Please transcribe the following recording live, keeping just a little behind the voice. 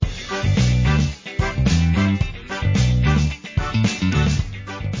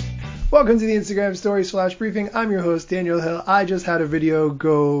Welcome to the Instagram Stories Flash Briefing. I'm your host, Daniel Hill. I just had a video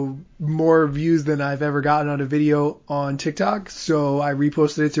go more views than I've ever gotten on a video on TikTok, so I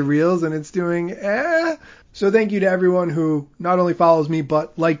reposted it to Reels, and it's doing So thank you to everyone who not only follows me,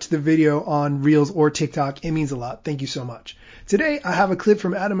 but liked the video on Reels or TikTok. It means a lot. Thank you so much. Today, I have a clip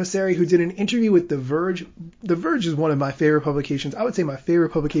from Adam Mosseri, who did an interview with The Verge. The Verge is one of my favorite publications. I would say my favorite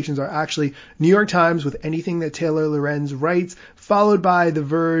publications are actually New York Times with anything that Taylor Lorenz writes, followed by The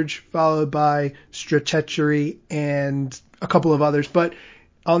Verge, followed by Stratechery, and a couple of others. But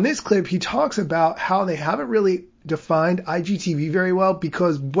on this clip, he talks about how they haven't really defined IGTV very well,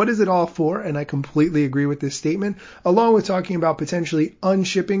 because what is it all for? And I completely agree with this statement, along with talking about potentially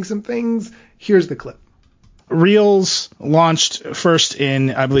unshipping some things. Here's the clip. Reels launched first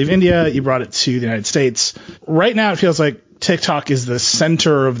in, I believe, India. You brought it to the United States. Right now, it feels like TikTok is the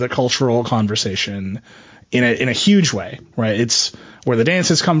center of the cultural conversation in a huge way, right? It's where the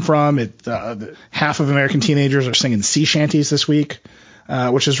dances come from. Half of American teenagers are singing sea shanties this week,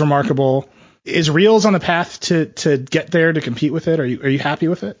 which is remarkable. Is Reels on the path to get there, to compete with it? Are you happy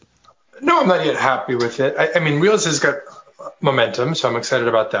with it? No, I'm not yet happy with it. I mean, Reels has got momentum, so I'm excited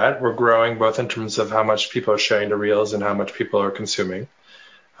about that. We're growing both in terms of how much people are sharing the Reels and how much people are consuming.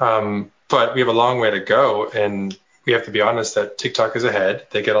 But we have a long way to go, and we have to be honest that TikTok is ahead.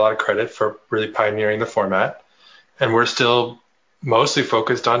 They get a lot of credit for really pioneering the format, and we're still mostly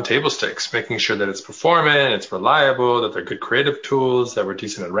focused on table stakes, making sure that it's performant, it's reliable, that they're good creative tools, that we're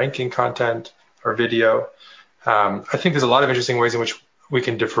decent at ranking content or video. I think there's a lot of interesting ways in which we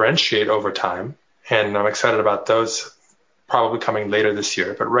can differentiate over time, and I'm excited about those probably coming later this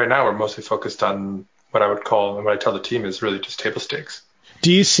year. But right now we're mostly focused on what I would call, and what I tell the team is really just table stakes.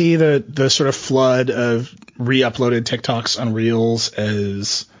 Do you see the sort of flood of re-uploaded TikToks on Reels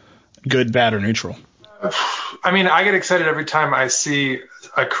as good, bad, or neutral? I mean, I get excited every time I see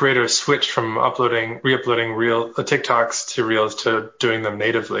a creator switch from re-uploading TikToks to Reels to doing them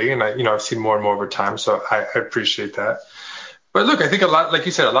natively. And I've seen more and more over time, so I appreciate that. But look, I think a lot, like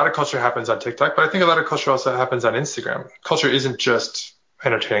you said, a lot of culture happens on TikTok, but I think a lot of culture also happens on Instagram. Culture isn't just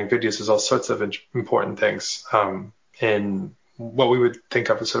entertaining videos. There's all sorts of important things in what we would think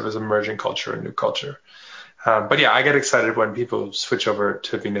of as sort of as emerging culture and new culture. But yeah, I get excited when people switch over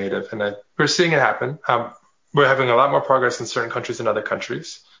to be native, and we're seeing it happen. We're having a lot more progress in certain countries than other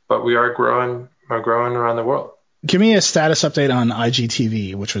countries, but we are growing. We're growing around the world. Give me a status update on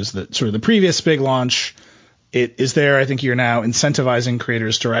IGTV, which was the previous big launch. It is there. I think you're now incentivizing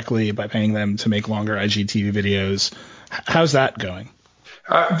creators directly by paying them to make longer IGTV videos. How's that going?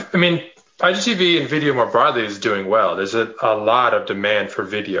 I mean, IGTV and video more broadly is doing well. There's a lot of demand for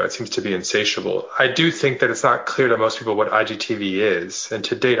video. It seems to be insatiable. I do think that it's not clear to most people what IGTV is. And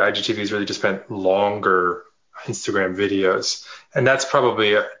to date, IGTV has really just meant longer Instagram videos. And that's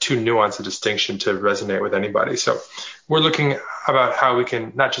probably too nuanced a distinction to resonate with anybody. So we're looking about how we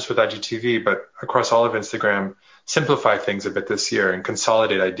can, not just with IGTV, but across all of Instagram, simplify things a bit this year and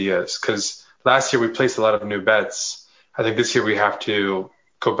consolidate ideas. Because last year we placed a lot of new bets. I think this year we have to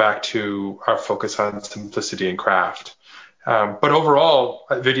go back to our focus on simplicity and craft. But overall,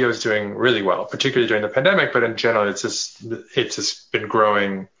 video is doing really well, particularly during the pandemic. But in general, it's just been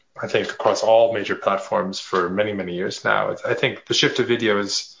growing, I think, across all major platforms for many, many years now. I think the shift to video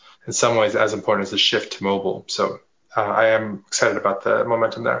is in some ways as important as the shift to mobile. So I am excited about the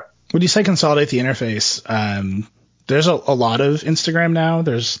momentum there. When you say consolidate the interface, there's a lot of Instagram now.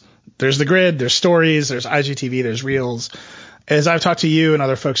 There's the grid, there's stories, there's IGTV, there's Reels. As I've talked to you and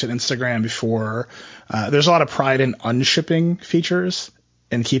other folks at Instagram before, there's a lot of pride in unshipping features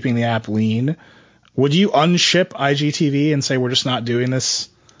and keeping the app lean. Would you unship IGTV and say we're just not doing this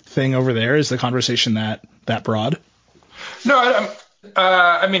thing over there? Is the conversation that broad? No,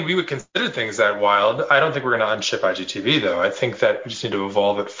 I mean, we would consider things that wild. I don't think we're going to unship IGTV, though. I think that we just need to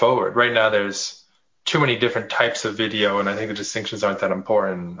evolve it forward. Right now, there's too many different types of video, and I think the distinctions aren't that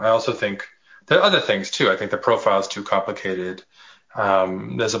important. I also think there are other things, too. I think the profile is too complicated.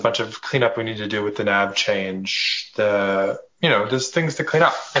 There's a bunch of cleanup we need to do with the nav change. There's things to clean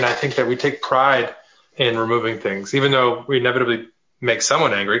up. And I think that we take pride in removing things, even though we inevitably make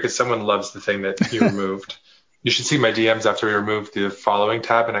someone angry because someone loves the thing that you removed. You should see my DMs after we removed the following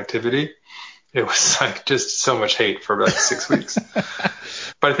tab in activity. It was like just so much hate for like 6 weeks.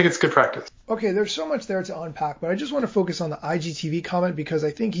 But I think it's good practice. Okay, there's so much there to unpack, but I just want to focus on the IGTV comment because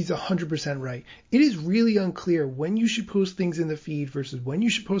I think he's 100% right. It is really unclear when you should post things in the feed versus when you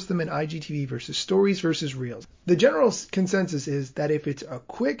should post them in IGTV versus stories versus Reels. The general consensus is that if it's a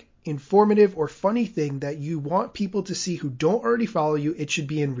quick informative or funny thing that you want people to see who don't already follow you, it should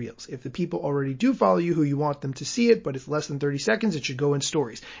be in Reels. If the people already do follow you who you want them to see it, but it's less than 30 seconds, it should go in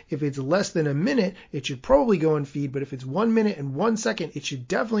Stories. If it's less than a minute, it should probably go in Feed, but if it's 1 minute and 1 second, it should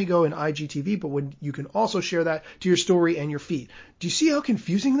definitely go in IGTV, but when you can also share that to your story and your feed. Do you see how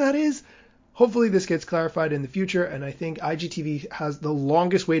confusing that is? Hopefully this gets clarified in the future, and I think IGTV has the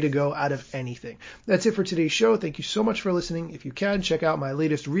longest way to go out of anything. That's it for today's show. Thank you so much for listening. If you can, check out my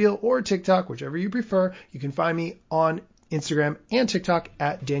latest Reel or TikTok, whichever you prefer. You can find me on Instagram and TikTok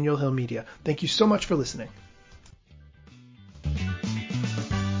at Daniel Hill Media. Thank you so much for listening.